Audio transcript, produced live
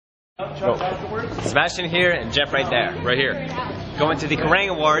Go. Sebastian here and Jeff right there. Right here. Going to the Kerrang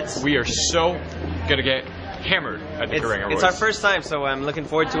Awards. We are so gonna get hammered at the Kerrang Awards. It's our first time, so I'm looking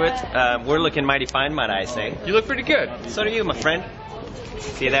forward to it. We're looking mighty fine, might I say. You look pretty good. So do you, my friend.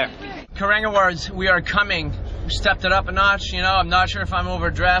 See you there. Kerrang Awards, we are coming. We stepped it up a notch, you know. I'm not sure if I'm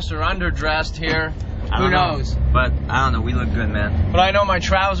overdressed or underdressed here. Who knows? But I don't know, we look good, man. But I know my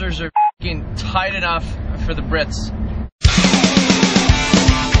trousers are f***ing tight enough for the Brits.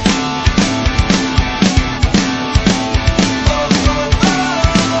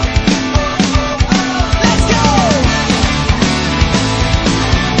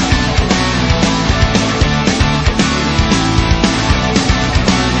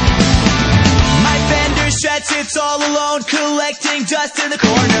 Sits all alone, collecting dust in the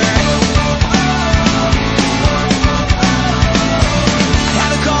corner.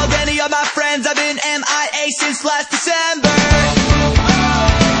 Haven't called any of my friends, I've been MIA since last December.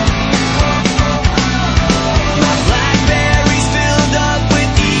 My BlackBerry's filled up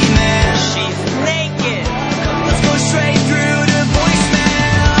with emails. She's naked. Let's go straight through to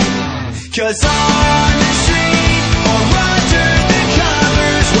voicemail. 'Cause on the street or under the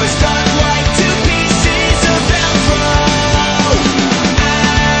covers, we're stuck like two pieces of Velcro.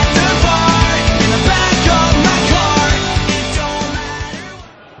 At the bar, in the back of my car, it don't matter.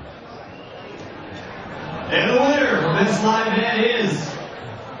 And the winner of this live event is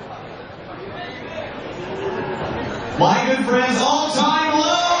my good friends All Time Low.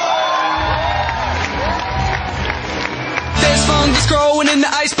 There's fungus growing in the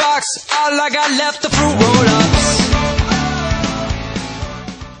icebox. All I got left, the fruit roll-ups.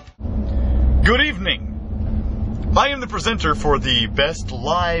 Good evening. I am the presenter for the Best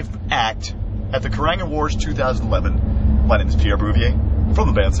Live Act at the Kerrang Awards 2011. My name is Pierre Bouvier from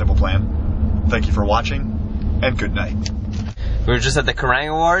the band Simple Plan. Thank you for watching, and good night. We were just at the Kerrang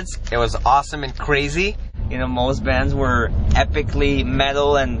Awards. It was awesome and crazy. You know, most bands were epically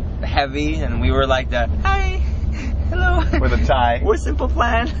metal and heavy, and we were like the, hi, hello. With a tie. We're Simple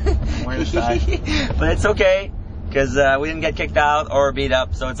Plan. Wearing a tie. But it's okay, because we didn't get kicked out or beat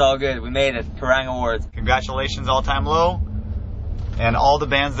up, so it's all good. We made it. Kerrang Awards. Congratulations, All Time Low, and all the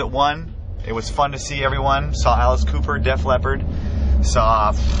bands that won. It was fun to see everyone. Saw Alice Cooper, Def Leppard.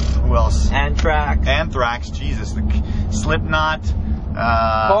 Saw, who else? Anthrax, Jesus. Slipknot.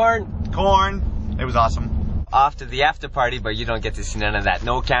 Korn. It was awesome. Off to the after party, but you don't get to see none of that.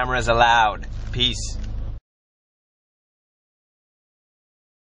 No cameras allowed. Peace.